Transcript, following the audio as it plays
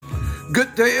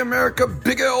Good day, America.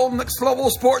 Big L Next Level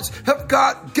Sports have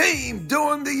got game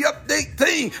doing the update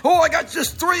thing. I got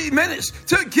just 3 minutes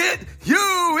to get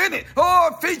you in it.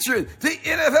 Featuring the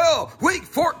NFL Week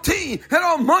 14 and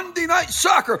on Monday Night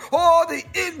Soccer. The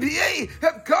NBA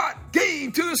have got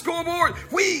game to the scoreboard.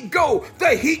 We go.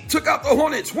 The Heat took out the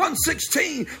Hornets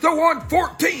 116 to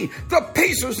 114. The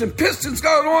Pacers and Pistons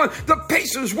got it on. The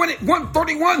Pacers win it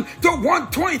 131 to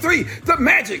 123. The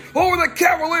Magic over the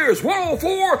Cavaliers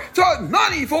 104 to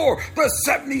 94. The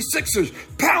 76ers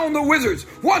pound the Wizards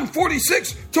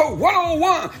 146 to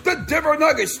 101. The Denver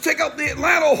Nuggets take out the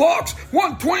Atlanta Hawks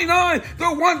 129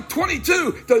 to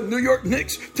 122. The New York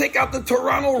Knicks take out the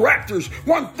Toronto Raptors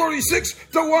 136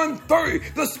 to 130.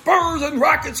 The Spurs and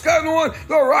Rockets got on.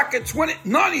 The Rockets win it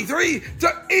 93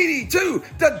 to 82.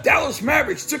 The Dallas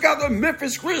Mavericks took out the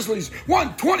Memphis Grizzlies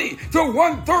 120 to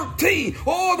 113.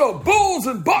 The Bulls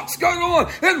and Bucks got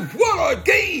on. And what a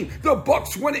game! The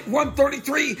Bucks win it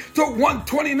 133 to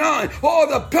 129.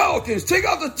 The Pelicans take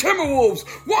out the Timberwolves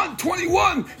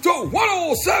 121 to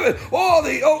 107.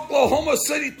 The Oklahoma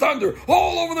City Thunder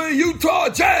all over the Utah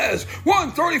Jazz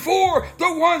 134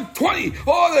 to 120.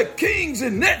 The Kings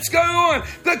and Nets got on.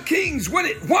 The Kings win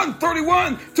it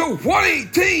 131 to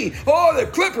 118. The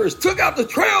Clippers took out the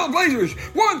Trailblazers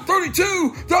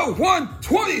 132 to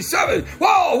 127.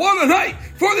 Wow, what a night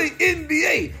for the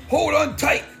NBA. Hold on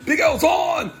tight. Big L's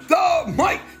on the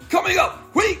mic. Coming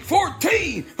up, Week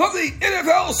 14 of the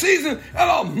NFL season and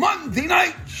a Monday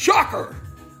Night Shocker.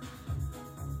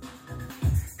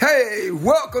 Hey,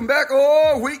 welcome back.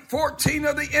 Week 14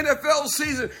 of the NFL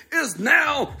season is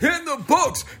now in the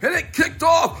books. And it kicked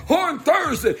off on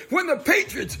Thursday when the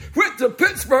Patriots went to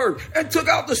Pittsburgh and took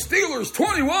out the Steelers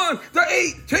 21 to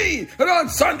 18. And on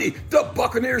Sunday, the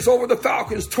Buccaneers over the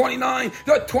Falcons 29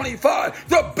 to 25.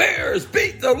 The Bears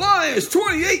beat the Lions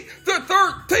 28 to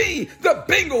 13. The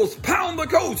Bengals pound the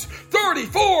Colts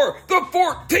 34 to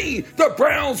 14. The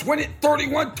Browns win it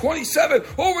 31-27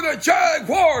 over the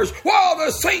Jaguars, while the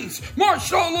Saints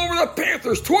marched all over the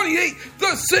Panthers 28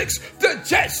 to 6. The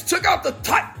Jets took out the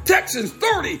Texans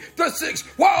 30 to 6,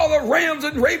 while the Rams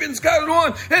and Ravens got it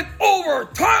on an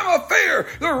overtime affair.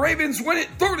 The Ravens win it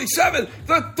 37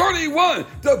 to 31.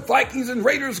 The Vikings and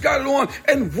Raiders got it on,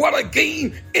 and what a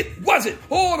game it wasn't.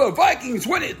 The Vikings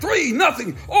win it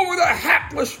 3-0 over the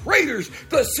hapless Raiders.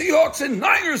 The Seahawks and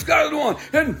Niners got it on,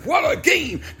 and what a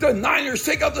game. The Niners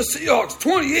take out the Seahawks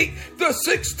 28 to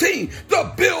 16.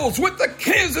 The Bills with the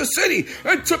Kansas City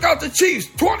and took out the Chiefs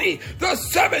 20 to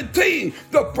 17.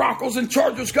 The Broncos and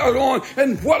Chargers got it on,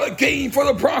 and what a game for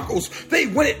the Broncos. They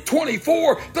win it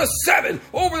 24 to 7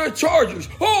 over the Chargers.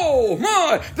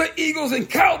 The Eagles and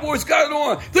Cowboys got it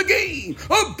on. The game,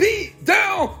 a beat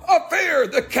down affair.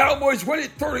 The Cowboys win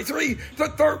it 33 to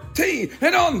 13.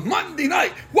 And on Monday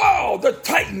night, the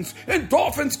Titans and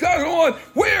Dolphins got it on.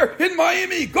 Where? In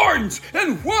Miami Gardens.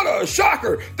 And what a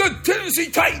shocker. The Tennessee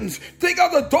Titans take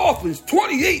out the Dolphins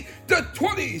 28 to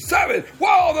 27,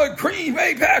 while the Green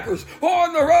Bay Packers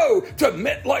on the road to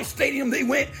MetLife Stadium, they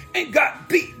went and got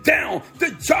beat down.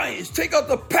 The Giants take out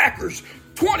the Packers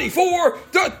 24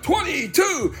 to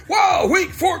 22. Week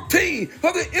 14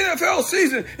 of the NFL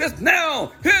season is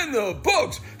now in the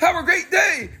books. Have a great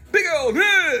day. Big L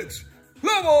Next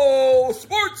Level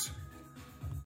Sports.